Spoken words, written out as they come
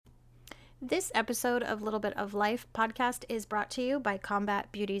This episode of Little Bit of Life podcast is brought to you by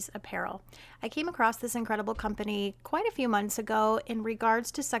Combat Beauties Apparel. I came across this incredible company quite a few months ago in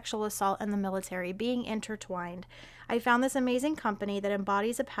regards to sexual assault and the military being intertwined. I found this amazing company that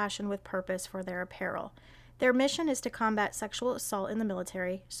embodies a passion with purpose for their apparel. Their mission is to combat sexual assault in the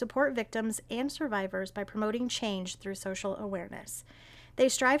military, support victims and survivors by promoting change through social awareness. They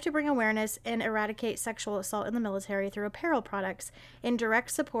strive to bring awareness and eradicate sexual assault in the military through apparel products in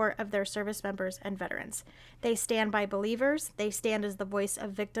direct support of their service members and veterans. They stand by believers, they stand as the voice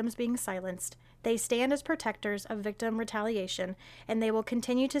of victims being silenced, they stand as protectors of victim retaliation, and they will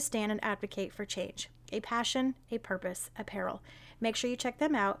continue to stand and advocate for change. A passion, a purpose, apparel. Make sure you check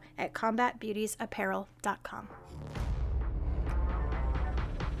them out at combatbeautiesapparel.com.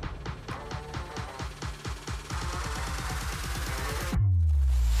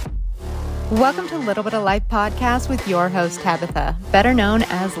 Welcome to Little Bit of Life podcast with your host, Tabitha, better known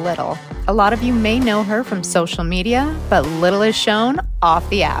as Little. A lot of you may know her from social media, but little is shown off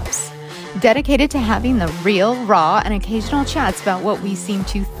the apps. Dedicated to having the real, raw, and occasional chats about what we seem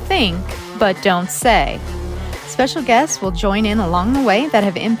to think, but don't say. Special guests will join in along the way that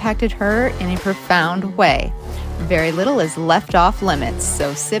have impacted her in a profound way. Very little is left off limits,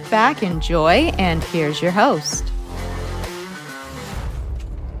 so sit back, enjoy, and here's your host.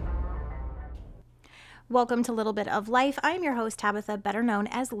 Welcome to Little Bit of Life. I am your host, Tabitha, better known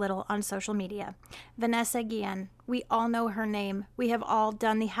as Little on social media. Vanessa Guillen. We all know her name. We have all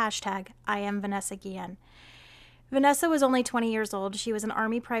done the hashtag, I am Vanessa Guillen. Vanessa was only 20 years old. She was an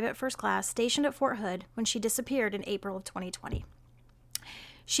Army private first class stationed at Fort Hood when she disappeared in April of 2020.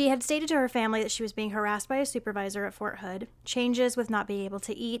 She had stated to her family that she was being harassed by a supervisor at Fort Hood, changes with not being able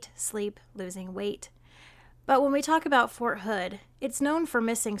to eat, sleep, losing weight. But when we talk about Fort Hood, it's known for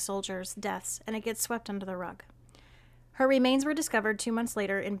missing soldiers' deaths, and it gets swept under the rug. Her remains were discovered 2 months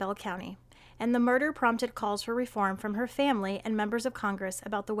later in Bell County, and the murder prompted calls for reform from her family and members of Congress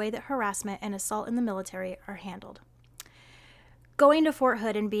about the way that harassment and assault in the military are handled. Going to Fort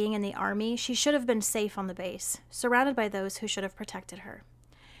Hood and being in the Army, she should have been safe on the base, surrounded by those who should have protected her.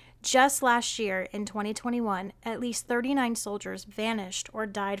 Just last year, in 2021, at least 39 soldiers vanished or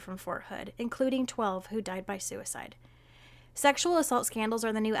died from Fort Hood, including 12 who died by suicide. Sexual assault scandals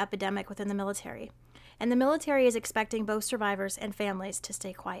are the new epidemic within the military, and the military is expecting both survivors and families to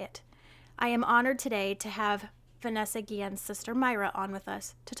stay quiet. I am honored today to have Vanessa Guillen's sister Myra on with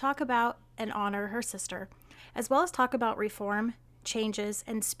us to talk about and honor her sister, as well as talk about reform, changes,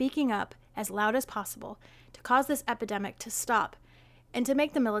 and speaking up as loud as possible to cause this epidemic to stop and to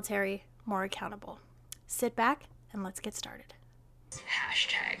make the military more accountable. Sit back and let's get started.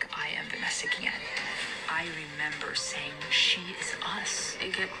 Hashtag I am Vanessa Guillen. I remember saying she is us.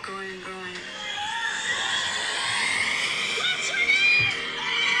 It kept going and going.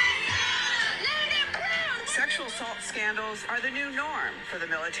 Sexual assault scandals are the new norm for the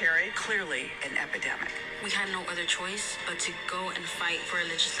military. Clearly an epidemic. We had no other choice but to go and fight for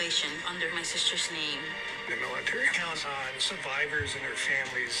legislation under my sister's name. The military counts on survivors and their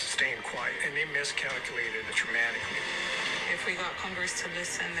families staying quiet, and they miscalculated it dramatically. If we got Congress to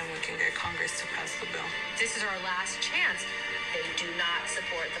listen, then we can get Congress to pass the bill. This is our last chance. They do not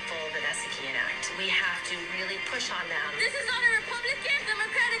support the full Vanessa Guillen Act. We have to really push on them. This is not a Republican,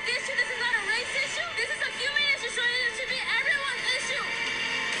 Democratic issue. This is not a race issue. This is a human issue, so it should be everyone's issue.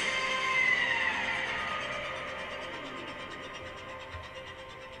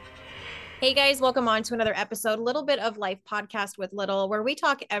 Hey guys, welcome on to another episode, Little Bit of Life podcast with Little, where we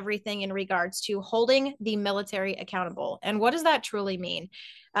talk everything in regards to holding the military accountable. And what does that truly mean?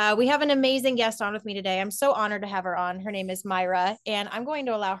 We have an amazing guest on with me today. I'm so honored to have her on. Her name is Myra, and I'm going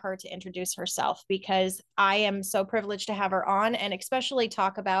to allow her to introduce herself because I am so privileged to have her on and especially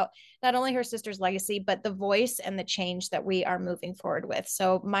talk about not only her sister's legacy, but the voice and the change that we are moving forward with.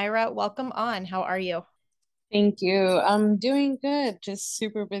 So Myra, welcome on. How are you? Thank you. I'm doing good. Just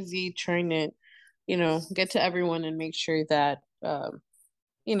super busy trying to, get to everyone and make sure that,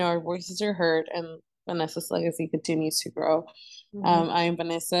 our voices are heard and Vanessa's legacy continues to grow. I am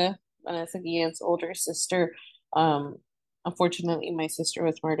Vanessa Guillen's older sister. Unfortunately, my sister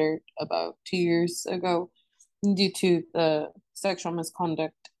was murdered about 2 years ago due to the sexual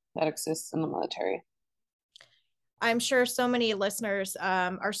misconduct that exists in the military. I'm sure so many listeners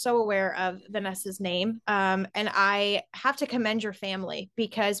are so aware of Vanessa's name. And I have to commend your family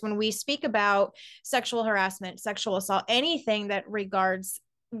because when we speak about sexual harassment, sexual assault, anything that regards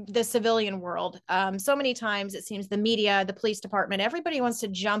the civilian world. So many times it seems the media, the police department, everybody wants to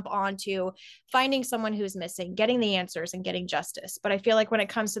jump onto finding someone who's missing, getting the answers and getting justice. But I feel like when it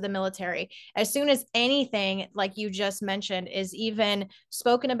comes to the military, as soon as anything like you just mentioned is even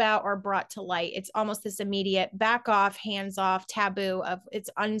spoken about or brought to light, it's almost this immediate back off, hands off, taboo of it's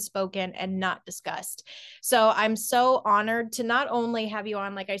unspoken and not discussed. So I'm so honored to not only have you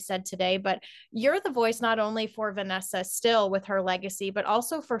on, like I said today, but you're the voice not only for Vanessa still with her legacy, but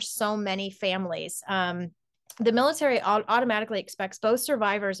also for so many families. The military automatically expects both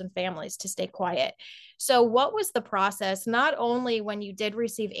survivors and families to stay quiet. So, what was the process, not only when you did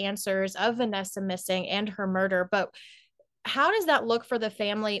receive answers of Vanessa missing and her murder, but how does that look for the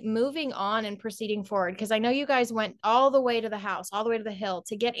family moving on and proceeding forward? Because I know you guys went all the way to the house, all the way to the Hill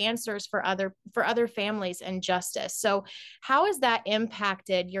to get answers for other families and justice. So, how has that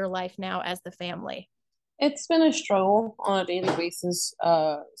impacted your life now as the family? It's been a struggle on a daily basis.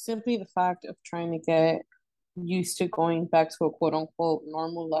 Simply the fact of trying to get used to going back to a quote unquote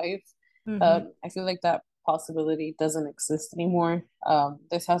normal life. I feel like that possibility doesn't exist anymore.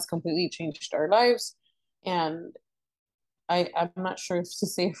 This has completely changed our lives, and I'm not sure if to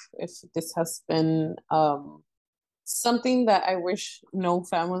say if this has been something that I wish no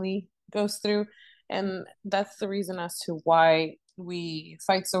family goes through. And that's the reason as to why we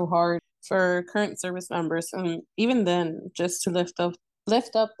fight so hard for current service members. And even then, just to lift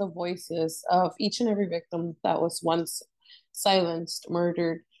up the voices of each and every victim that was once silenced,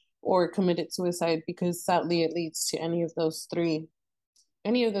 murdered, or committed suicide, because sadly it leads to any of those three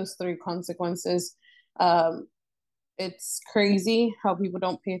consequences. It's crazy how people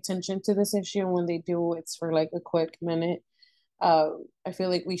don't pay attention to this issue, and when they do, it's for like a quick minute. I feel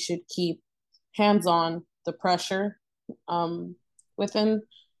like we should keep hands on the pressure um, within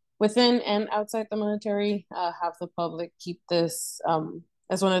and outside the military. Have the public keep this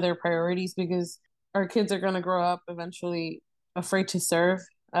as one of their priorities, because our kids are going to grow up eventually afraid to serve.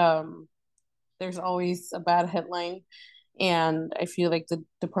 There's always a bad headline, and I feel like the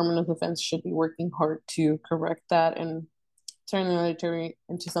Department of Defense should be working hard to correct that and turn the military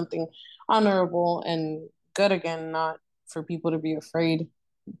into something honorable and good again, not for people to be afraid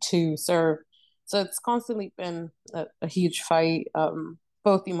to serve. So it's constantly been a huge fight,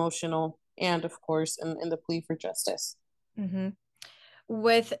 both emotional and, of course, in the plea for justice. Mm-hmm.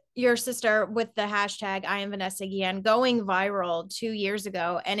 With your sister, with the hashtag I am Vanessa Guillen going viral 2 years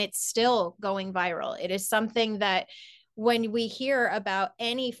ago, and it's still going viral. It is something that when we hear about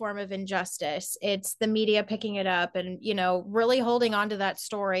any form of injustice, it's the media picking it up and, really holding on to that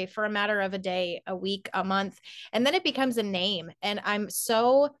story for a matter of a day, a week, a month, and then it becomes a name. And I'm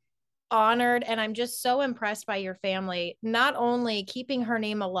so honored and I'm just so impressed by your family, not only keeping her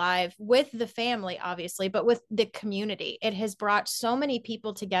name alive with the family, obviously, but with the community. It has brought so many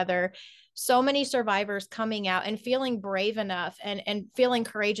people together, so many survivors coming out and feeling brave enough and feeling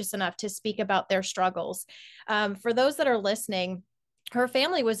courageous enough to speak about their struggles. For those that are listening, her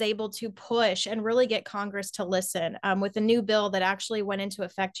family was able to push and really get Congress to listen with a new bill that actually went into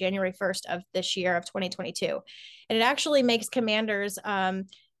effect January 1st of this year of 2022. And it actually makes commanders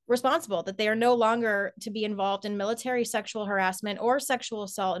responsible, that they are no longer to be involved in military sexual harassment or sexual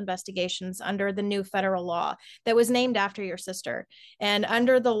assault investigations under the new federal law that was named after your sister. And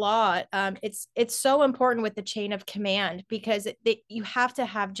under the law, it's so important with the chain of command, because you have to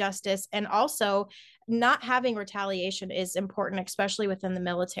have justice, and also not having retaliation is important, especially within the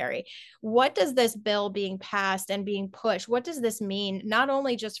military. What does this bill being passed and being pushed, what does this mean, not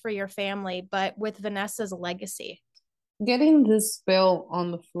only just for your family, but with Vanessa's legacy? Getting this bill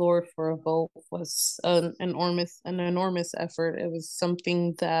on the floor for a vote was an enormous effort. It was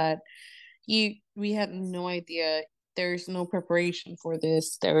something that we had no idea. There's no preparation for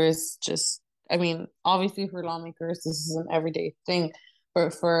this. There is just, I mean, obviously for lawmakers, this is an everyday thing,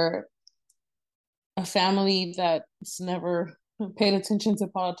 but for a family that's never paid attention to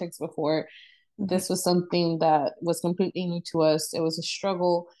politics before, this was something that was completely new to us. It was a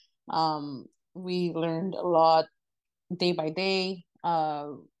struggle. We learned a lot day by day,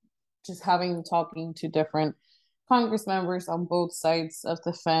 just talking to different Congress members on both sides of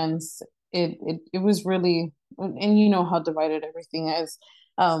the fence. It was really, and you know how divided everything is.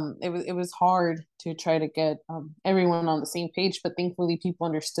 It was hard to try to get everyone on the same page, but thankfully people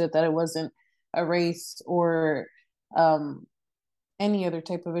understood that it wasn't a race or any other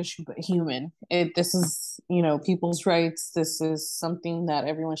type of issue, but human. This is, people's rights. This is something that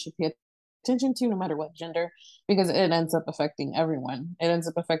everyone should pay attention to, no matter what gender, because it ends up affecting everyone. It ends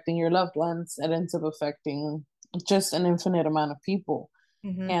up affecting your loved ones. It ends up affecting just an infinite amount of people.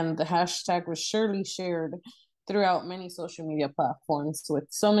 And the hashtag was surely shared throughout many social media platforms with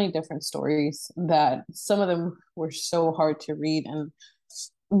so many different stories that some of them were so hard to read. And,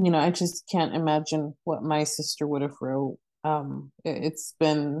 I just can't imagine what my sister would have wrote. It's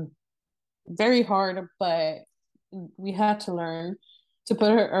been very hard, but we had to learn to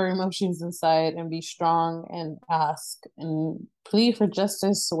put our emotions aside and be strong and ask and plead for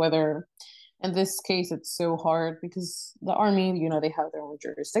justice, whether in this case it's so hard because the army, they have their own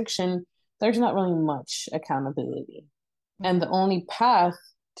jurisdiction. There's not really much accountability. And the only path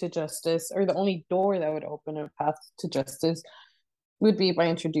to justice, or the only door that would open a path to justice, would be by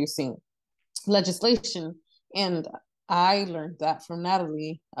introducing legislation. And I learned that from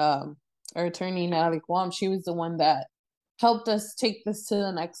Natalie, our attorney, Natalie Guam. She was the one that helped us take this to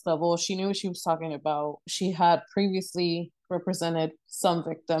the next level. She knew what she was talking about. She had previously represented some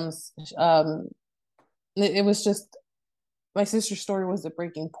victims. It was just, my sister's story was the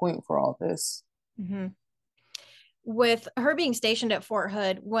breaking point for all this. Mm-hmm. With her being stationed at Fort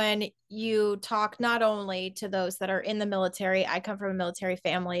Hood, when you talk not only to those that are in the military, I come from a military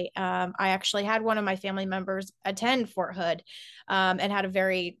family. I actually had one of my family members attend Fort Hood and had a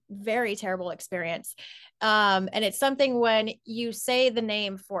very, very terrible experience. And it's something when you say the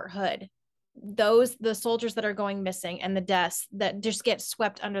name Fort Hood, the soldiers that are going missing and the deaths that just get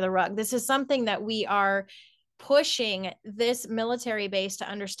swept under the rug. This is something that we are pushing this military base to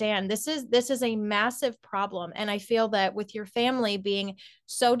understand. This is a massive problem. And I feel that with your family being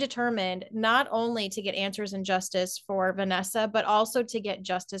so determined, not only to get answers and justice for Vanessa, but also to get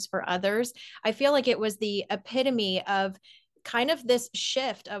justice for others, I feel like it was the epitome of kind of this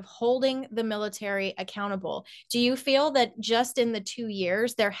shift of holding the military accountable. Do you feel that just in the 2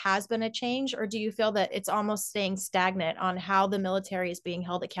 years there has been a change, or do you feel that it's almost staying stagnant on how the military is being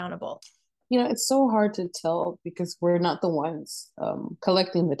held accountable? It's so hard to tell because we're not the ones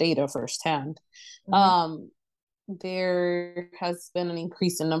collecting the data firsthand. Mm-hmm. There has been an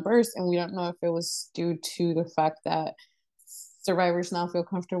increase in numbers, and we don't know if it was due to the fact that survivors now feel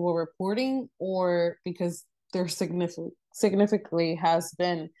comfortable reporting, or because there significantly has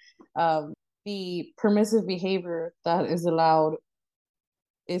been the permissive behavior that is allowed.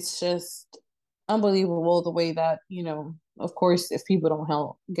 It's just unbelievable the way that, of course, if people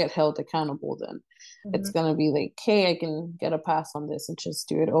don't get held accountable, then it's going to be like, hey, I can get a pass on this and just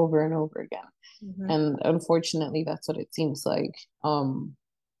do it over and over again. And unfortunately, that's what it seems like.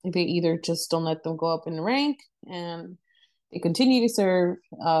 They either just don't let them go up in rank and they continue to serve,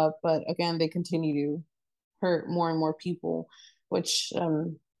 but again, they continue to hurt more and more people, which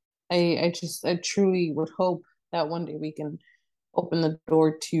I truly would hope that one day we can open the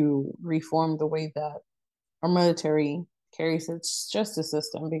door to reform the way that our military carries its justice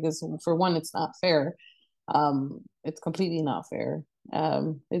system, because for one, it's not fair. It's completely not fair.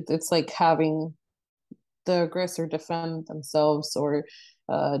 It's like having the aggressor defend themselves, or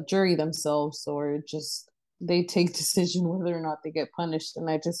jury themselves, or just they take decision whether or not they get punished. And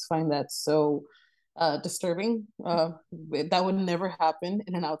I just find that so disturbing. That would never happen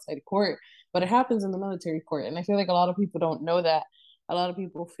in an outside court, but it happens in the military court. And I feel like a lot of people don't know that. A lot of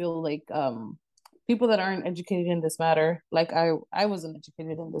people feel like people that aren't educated in this matter, like I wasn't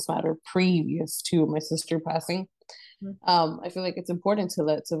educated in this matter previous to my sister passing. I feel like it's important to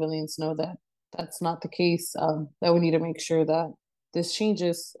let civilians know that that's not the case, that we need to make sure that this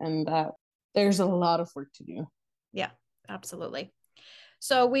changes and that there's a lot of work to do. Yeah, absolutely.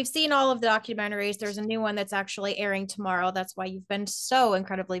 So we've seen all of the documentaries. There's a new one that's actually airing tomorrow. That's why you've been so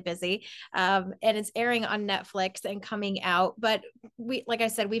incredibly busy. And it's airing on Netflix and coming out. But like I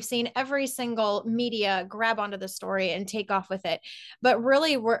said, we've seen every single media grab onto the story and take off with it. But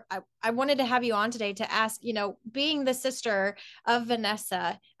really, I wanted to have you on today to ask, being the sister of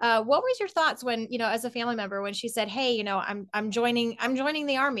Vanessa, what was your thoughts when, as a family member, when she said, hey, I'm joining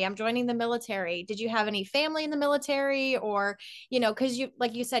the army, I'm joining the military. Did you have any family in the military, or, because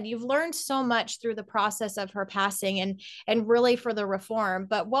like you said, you've learned so much through the process of her passing and really for the reform.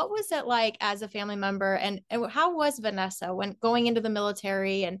 But what was it like as a family member, and how was Vanessa when going into the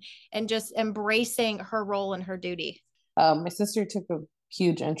military and just embracing her role and her duty? My sister took a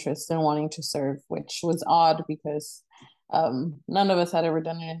huge interest in wanting to serve, which was odd because none of us had ever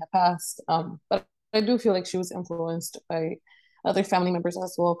done it in the past. But I do feel like she was influenced by other family members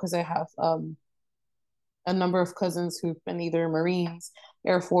as well, because I have a number of cousins who've been either Marines,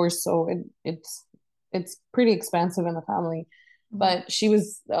 Air Force, so it's pretty expansive in the family. But she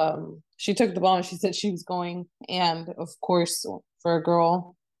took the ball and she said she was going. And of course, for a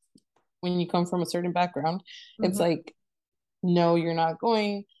girl, when you come from a certain background, it's like, no, you're not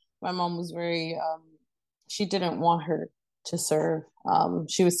going. My mom was very, she didn't want her to serve.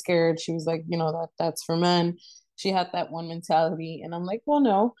 She was scared. She was like, that's for men. She had that one mentality. And I'm like, well,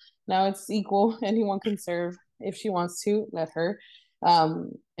 no, now it's equal. Anyone can serve if she wants to, let her.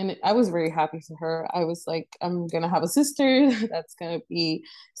 I was very happy for her. I was like, I'm going to have a sister that's going to be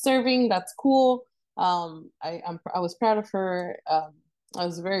serving. That's cool. I was proud of her. I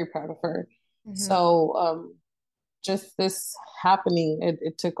was very proud of her. Mm-hmm. So, just this happening,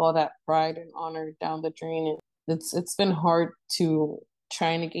 it took all that pride and honor down the drain. And it's been hard to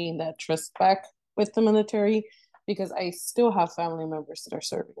trying to gain that trust back with the military, because I still have family members that are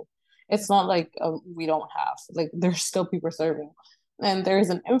serving. It's not like we don't have, like, there's still people serving, and there is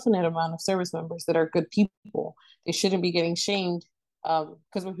an infinite amount of service members that are good people. They shouldn't be getting shamed,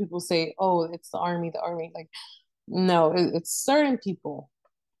 because when people say, oh, it's the army, like, no, it's certain people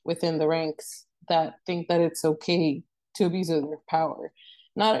within the ranks that think that it's okay to abuse of their power.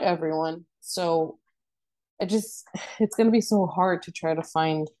 Not everyone. So it's going to be so hard to try to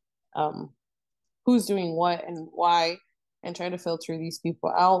find who's doing what and why, and try to filter these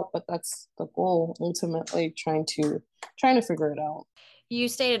people out. But that's the goal, ultimately, trying to figure it out. You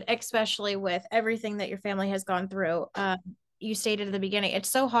stated, especially with everything that your family has gone through, you stated at the beginning,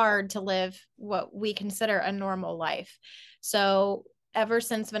 it's so hard to live what we consider a normal life. So ever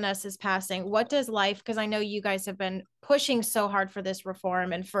since Vanessa's passing, what does life, because I know you guys have been pushing so hard for this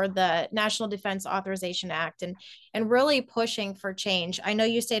reform and for the National Defense Authorization Act, and really pushing for change. I know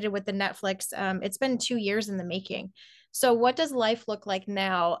you stated with the Netflix, it's been 2 years in the making. So what does life look like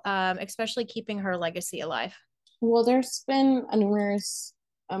now, especially keeping her legacy alive? Well, there's been a numerous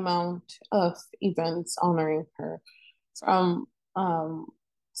amount of events honoring her, from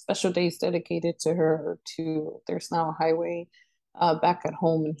special days dedicated to her, to there's now a highway back at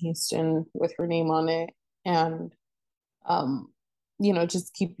home in Houston with her name on it. And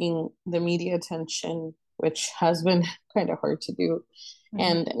just keeping the media attention, which has been kind of hard to do. Mm-hmm.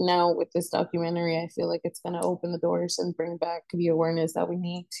 And now with this documentary, I feel like it's going to open the doors and bring back the awareness that we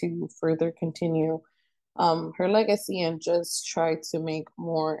need to further continue her legacy, and just try to make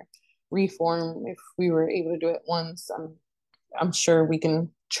more reform. If we were able to do it once, I'm sure we can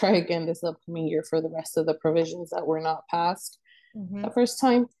try again this upcoming year for the rest of the provisions that were not passed the first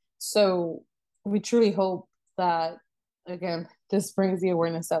time. So we truly hope that, again, this brings the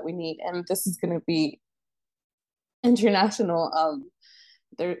awareness that we need, and this is going to be international.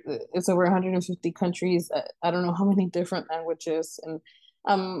 It's over 150 countries. I don't know how many different languages, and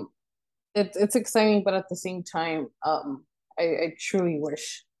it's exciting, but at the same time, I truly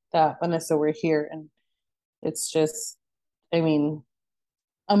wish that Vanessa were here, and it's just, I mean,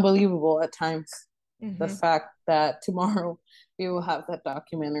 unbelievable at times. The fact that tomorrow we will have that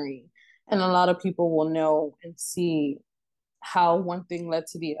documentary, and a lot of people will know and see how one thing led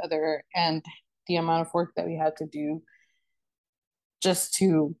to the other, and the amount of work that we had to do just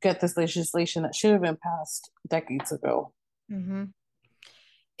to get this legislation that should have been passed decades ago. Mm-hmm.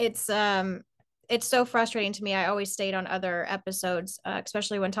 It's so frustrating to me. I always state on other episodes,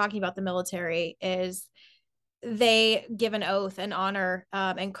 especially when talking about the military, is they give an oath and honor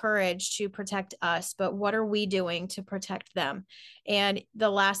and courage to protect us, but what are we doing to protect them? And the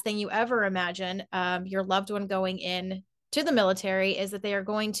last thing you ever imagine your loved one going in to the military is that they are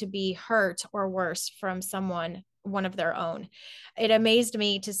going to be hurt or worse from one of their own. It amazed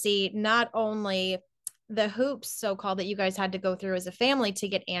me to see not only the hoops, so-called, that you guys had to go through as a family to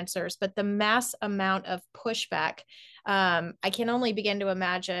get answers, but the mass amount of pushback. I can only begin to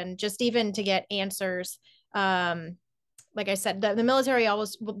imagine, just even to get answers. Like I said, the military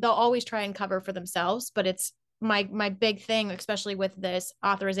they'll always try and cover for themselves, but it's my big thing, especially with this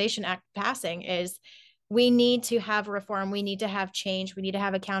authorization act passing, is we need to have reform. We need to have change. We need to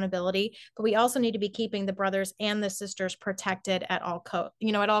have accountability, but we also need to be keeping the brothers and the sisters protected at all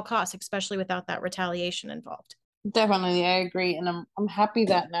at all costs, especially without that retaliation involved. Definitely, I agree, and I'm happy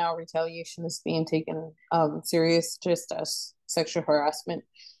that now retaliation is being taken serious, just as sexual harassment.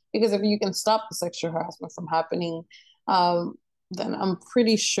 Because if you can stop the sexual harassment from happening, then I'm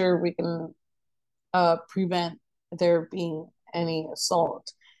pretty sure we can prevent there being any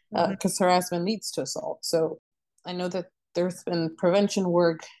assault, because harassment leads to assault. So I know that there's been prevention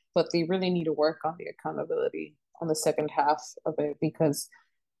work, but they really need to work on the accountability on the second half of it, because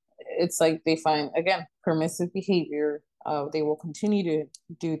it's like they find, again, permissive behavior. They will continue to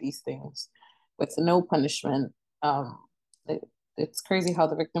do these things with no punishment. It's crazy how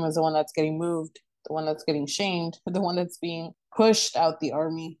the victim is the one that's getting moved, the one that's getting shamed, the one that's being pushed out the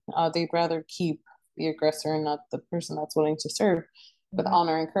army. They'd rather keep the aggressor and not the person that's willing to serve with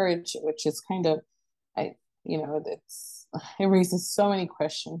honor and courage, which is kind of, it raises so many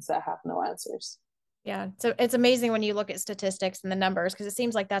questions that have no answers. Yeah. So it's amazing when you look at statistics and the numbers, because it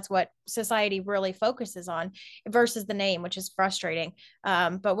seems like that's what society really focuses on versus the name, which is frustrating.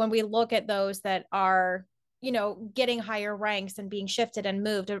 But when we look at those that are, getting higher ranks and being shifted and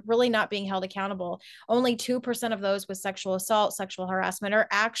moved, really not being held accountable, only 2% of those with sexual assault, sexual harassment are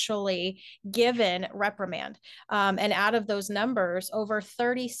actually given reprimand. And out of those numbers, over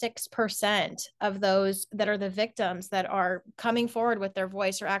 36% of those that are the victims that are coming forward with their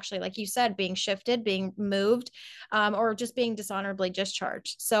voice are actually, like you said, being shifted, being moved, or just being dishonorably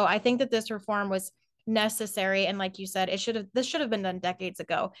discharged. So I think that this reform was necessary, and like you said, this should have been done decades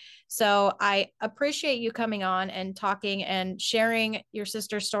ago. So I appreciate you coming on and talking and sharing your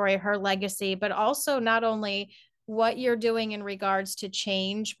sister's story, her legacy, but also not only what you're doing in regards to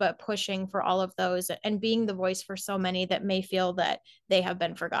change, but pushing for all of those and being the voice for so many that may feel that they have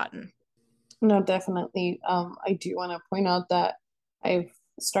been forgotten. No, definitely. I do want to point out that I've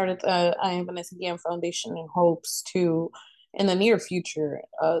started the I Am Vanessa Guillen Foundation in hopes to, in the near future,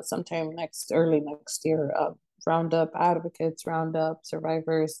 sometime early next year, round up advocates, round up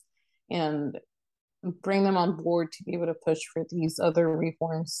survivors, and bring them on board to be able to push for these other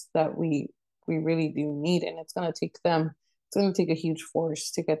reforms that we really do need. And it's going to take a huge force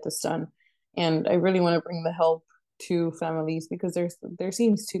to get this done. And I really want to bring the help to families, because there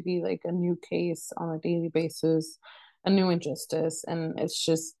seems to be like a new case on a daily basis, a new injustice, and it's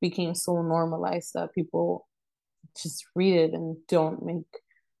just became so normalized that people just read it and don't make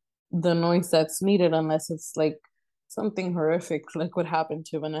the noise that's needed unless it's like something horrific like what happened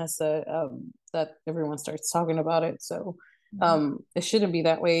to Vanessa, that everyone starts talking about it. So it shouldn't be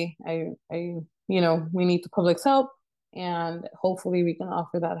that way. We need the public's help, and hopefully we can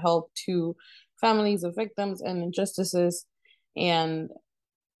offer that help to families of victims and injustices. And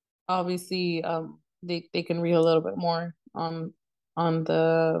obviously they can read a little bit more on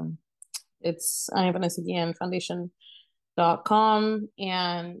the it's I Am Vanessa Guillen Foundation.com.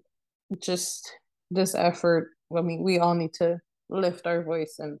 And just this effort, I mean, we all need to lift our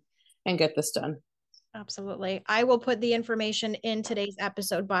voice and get this done. Absolutely. I will put the information in today's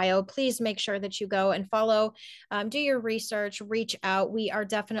episode bio. Please make sure that you go and follow, do your research, reach out. We are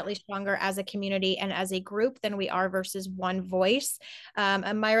definitely stronger as a community and as a group than we are versus one voice.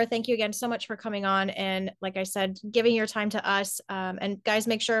 And Myra, thank you again so much for coming on. And like I said, giving your time to us. And guys,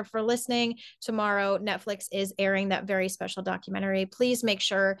 make sure for listening tomorrow, Netflix is airing that very special documentary. Please make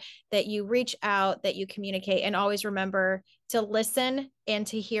sure that you reach out, that you communicate, and always remember to listen and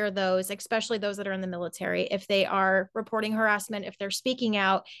to hear those, especially those that are in the military. If they are reporting harassment, if they're speaking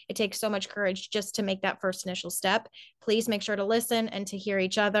out, it takes so much courage just to make that first initial step. Please make sure to listen and to hear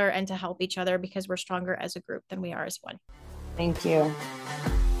each other and to help each other, because we're stronger as a group than we are as one. Thank you.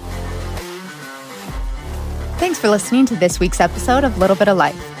 Thanks for listening to this week's episode of Little Bit of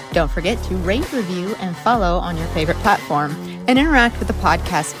Life. Don't forget to rate, review, and follow on your favorite platform, and interact with the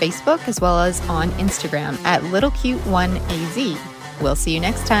podcast Facebook as well as on Instagram at LittleCute1AZ. We'll see you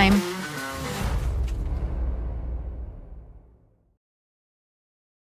next time.